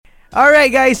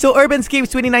Alright guys, so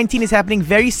Urbanscapes 2019 is happening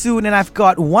very soon, and I've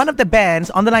got one of the bands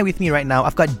on the line with me right now.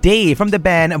 I've got Dave from the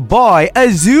band Boy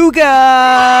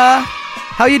Azooga.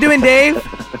 How you doing, Dave?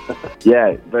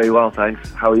 Yeah, very well, thanks.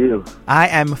 How are you? I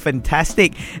am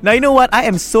fantastic. Now, you know what? I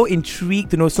am so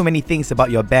intrigued to know so many things about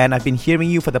your band. I've been hearing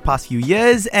you for the past few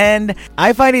years, and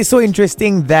I find it so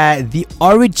interesting that the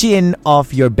origin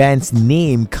of your band's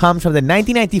name comes from the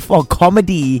 1994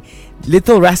 comedy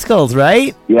Little Rascals,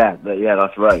 right? Yeah,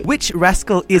 that's right. Which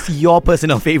rascal is your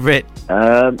personal favorite?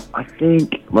 I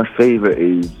think my favorite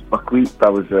is Buckwheat.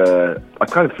 That was I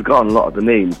kind of forgotten a lot of the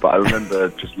names, but I remember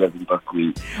just loving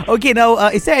Buckwheat. Okay, now,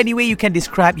 is there any way you can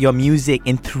describe your music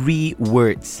in 3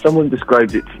 words? Someone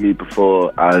described it to me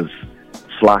before as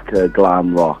slacker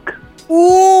glam rock.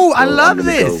 Ooh, I So love I'm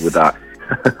gonna this. Go with that.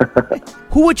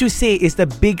 Who would you say is the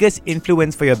biggest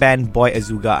influence for your band Boy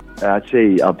Azooga? I'd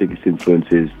say our biggest influence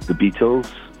is the Beatles.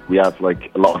 We have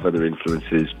like a lot of other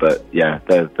influences, but yeah,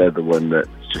 they're the one that's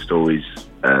just always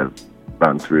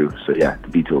ran through. So yeah, the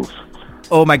Beatles.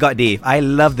 Oh my god, Dave, I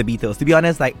love the Beatles. To be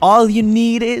honest, like, All You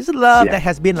Need Is Love, Yeah. that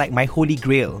has been like my holy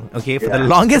grail, okay, for the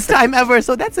longest time ever.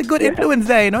 So that's a good influence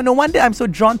there, you know. No wonder I'm so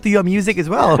drawn to your music as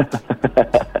well.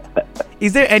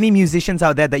 Is there any musicians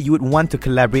out there that you would want to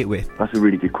collaborate with? That's a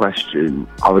really good question.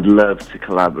 I would love to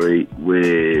collaborate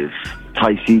with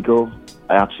Ty Segall.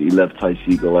 I absolutely love Ty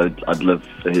Segall. I'd love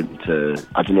for him to,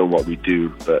 I don't know what we do,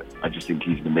 but I just think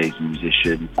he's an amazing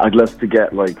musician. I'd love to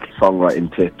get like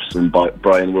songwriting tips from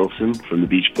Brian Wilson from the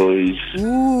Beach Boys.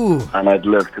 Ooh. And I'd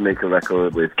love to make a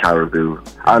record with Caribou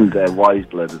and Wise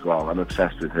Blood as well. I'm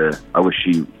obsessed with her. I wish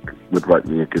she would write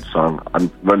me a good song. I'm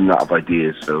running out of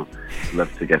ideas, so I'd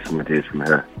love to get some ideas from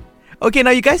her. Okay,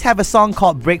 now you guys have a song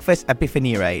called Breakfast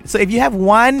Epiphany, right? So if you have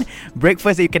one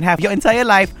breakfast that you can have your entire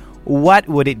life, what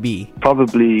would it be?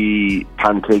 Probably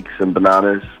pancakes and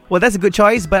bananas. Well, that's a good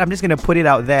choice, but I'm just going to put it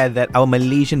out there that our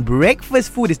Malaysian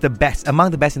breakfast food is the best, among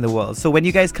the best in the world. So when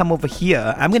you guys come over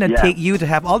here, I'm going to take you to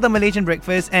have all the Malaysian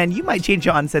breakfast, and you might change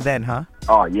your answer then, huh?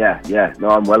 Oh, yeah. No,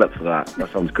 I'm well up for that.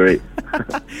 That sounds great.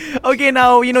 Okay,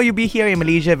 now, you know, you'll be here in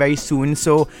Malaysia very soon.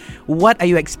 So what are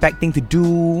you expecting to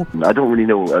do? I don't really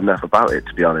know enough about it,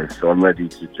 to be honest, so I'm ready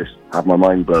to just have my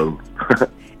mind blown.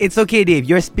 It's okay, Dave.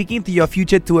 You're speaking to your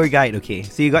future tour guide, okay?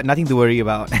 So you got nothing to worry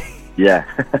about. Yeah.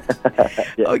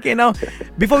 Yeah. Okay, now,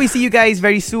 before we see you guys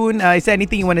very soon, is there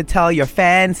anything you want to tell your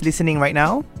fans listening right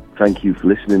now? Thank you for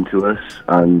listening to us,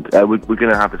 and we're going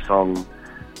to have a song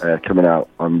coming out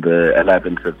on the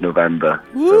 11th of November.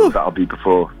 Woo! So that'll be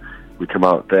before we come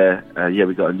out there.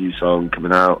 We got a new song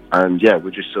coming out, and yeah,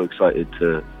 we're just so excited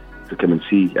to come and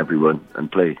see everyone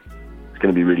and play. It's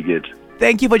going to be really good.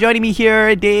 Thank you for joining me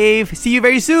here, Dave. See you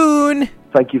very soon.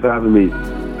 Thank you for having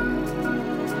me.